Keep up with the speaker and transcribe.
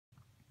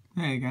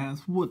Hey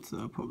guys, what's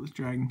up?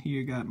 Hopelessdragon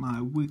here. Got my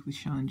weekly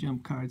Shonen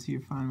Jump cards here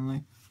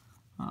finally.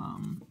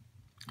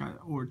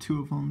 Or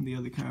two of them. The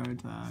other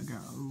cards I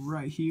got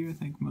right here. I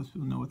think most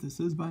people know what this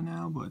is by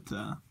now, but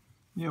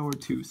yeah, or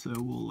two. So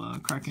we'll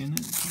crack in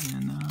it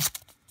and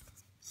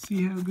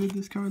see how good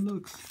this card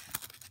looks.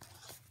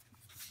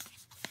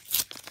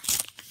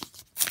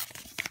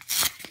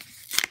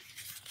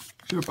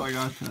 Sure, probably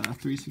got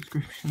 3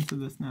 subscriptions to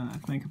this now that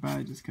I think about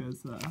it, just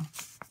because the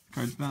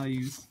card's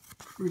value's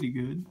pretty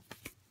good.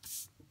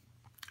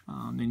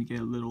 Then you get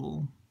a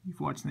little. You've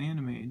watched the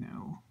anime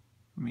now.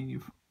 I mean,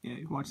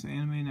 you've watched the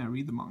anime, now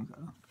read the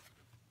manga.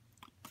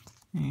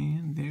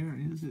 And there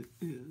it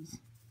is.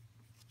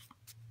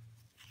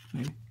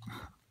 Okay.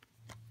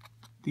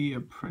 The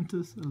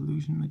Apprentice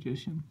Illusion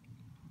Magician.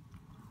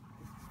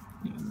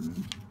 Yeah,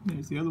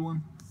 there's the other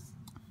one.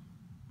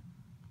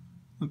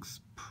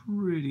 Looks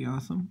pretty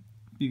awesome.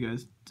 If you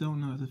guys don't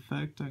know its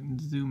effect, I can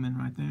zoom in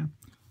right there.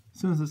 As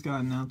soon as this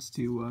got announced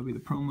to be the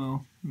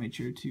promo, made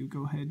sure to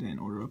go ahead and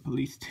order up at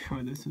least 2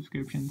 of the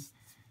subscriptions.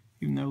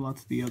 Even though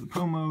lots of the other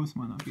promos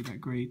might not be that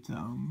great, I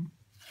don't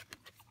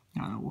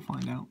know, we'll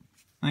find out.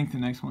 I think the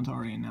next one's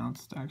already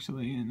announced,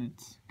 actually, and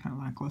it's kind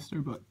of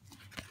lackluster, but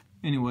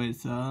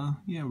anyways,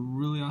 yeah,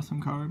 really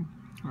awesome card.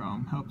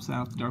 Helps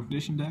out the Dark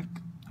Edition deck.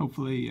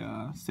 Hopefully,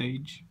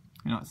 Sage,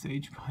 not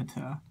Sage,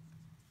 but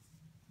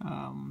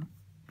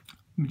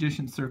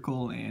Magician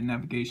Circle and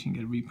Navigation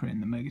get a reprint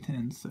in the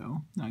Megatins,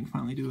 so now I can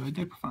finally do a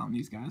deck profile on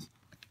these guys.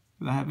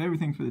 But I have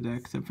everything for the deck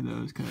except for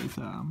those, because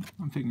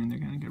I'm figuring they're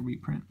going to get a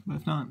reprint. But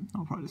if not,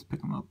 I'll probably just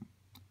pick them up.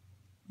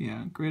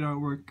 Yeah, great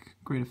artwork,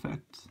 great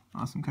effect,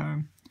 awesome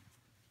card.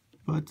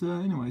 But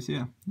anyways,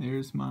 yeah,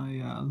 there's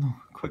my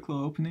quick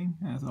little opening.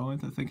 As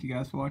always, I thank you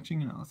guys for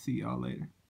watching, and I'll see y'all later.